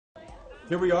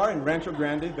Here we are in Rancho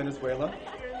Grande, Venezuela,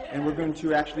 and we're going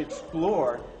to actually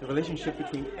explore the relationship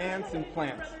between ants and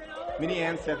plants. Many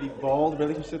ants have evolved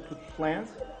relationships with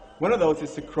plants. One of those is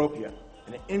Cecropia,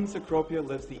 and in Cecropia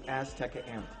lives the Azteca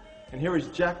ant. And here is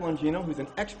Jack Longino, who's an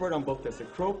expert on both the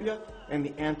Cecropia and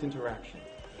the ant interaction.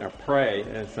 Our prey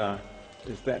is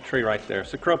that tree right there.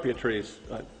 Cecropia trees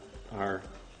are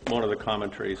one of the common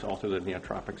trees all through the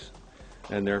neotropics,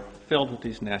 and they're filled with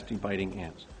these nasty biting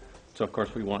ants. So of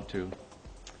course we want to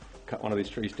cut one of these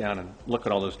trees down and look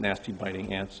at all those nasty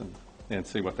biting ants and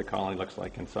see what the colony looks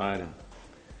like inside, and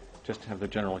just have the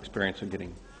general experience of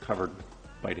getting covered with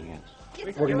biting ants.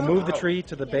 We're going to move the tree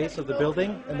to the base of the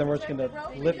building, and then we're just going to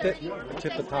lift it,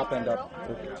 tip the top end up,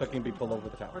 so it can be pulled over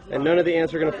the top. And none of the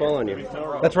ants are going to fall on you?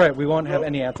 That's right. We won't have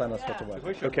any ants on us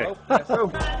whatsoever. Okay.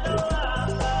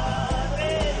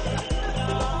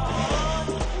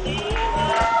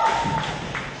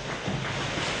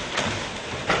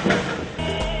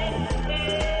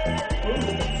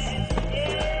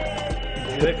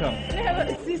 Here they come. They have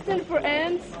an assistant for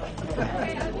ants.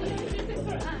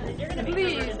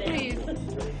 Please, please.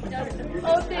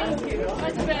 Oh, thank you.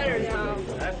 Much better now.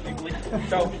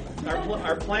 So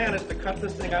our plan is to cut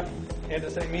this thing up into,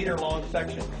 say, meter-long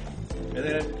sections. And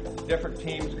then different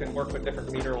teams can work with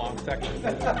different meter-long sections.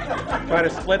 Try to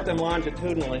split them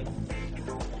longitudinally.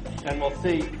 And we'll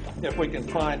see if we can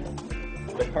find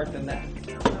the carton nest.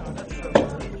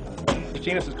 The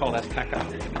genus is called Azteca.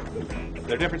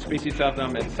 There are different species of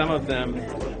them, and some of them,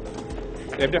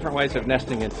 they have different ways of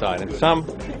nesting inside. And some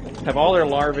have all their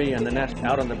larvae and the nest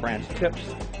out on the branch tips.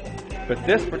 But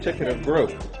this particular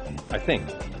group, I think,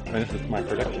 and this is my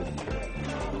prediction,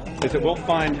 is that we'll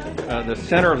find the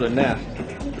center of the nest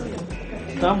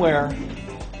somewhere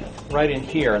right in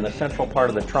here in the central part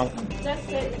of the trunk. That's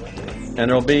it. And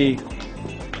there'll be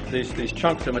these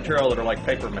chunks of material that are like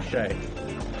paper mache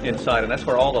inside, and that's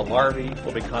where all the larvae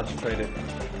will be concentrated,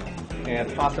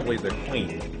 and possibly the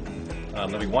queen.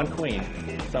 There'll be one queen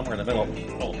somewhere in the middle of the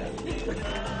whole nest.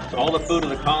 So all the food of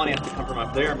the colony has to come from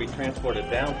up there and be transported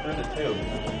down through the tube.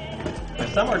 And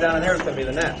somewhere down in there is going to be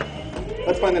the nest.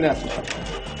 Let's find the nest.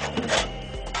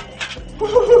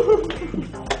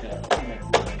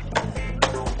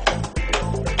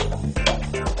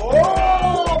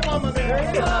 Oh, Mama, there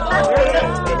it is.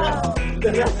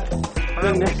 The nest.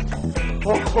 The nest.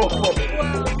 Oh.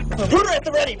 Pooter at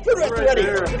the ready. Pooter at the ready.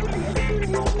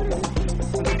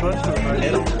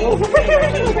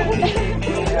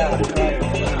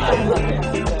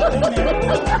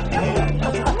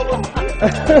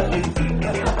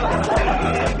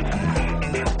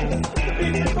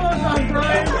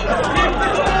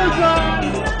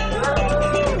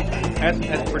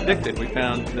 As predicted, we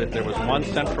found that there was one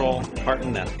central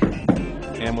carton nest,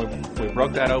 and we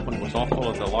broke that open. It was all full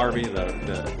of the larvae, the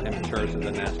immatures in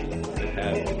the nest. It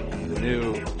had the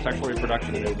new sexual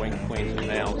reproduction, the new winged queens and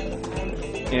males.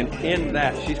 And in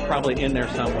that, she's probably in there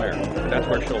somewhere. That's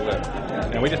where she'll live.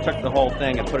 And we just took the whole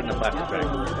thing and put it in a plastic bag.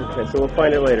 Okay, so we'll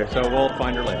find her later. So we'll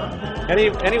find her later.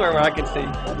 Anywhere where I can see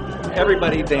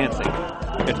everybody dancing,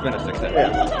 it's been a success.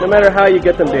 Yeah. No matter how you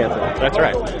get them dancing. That's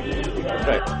right. That's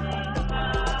right.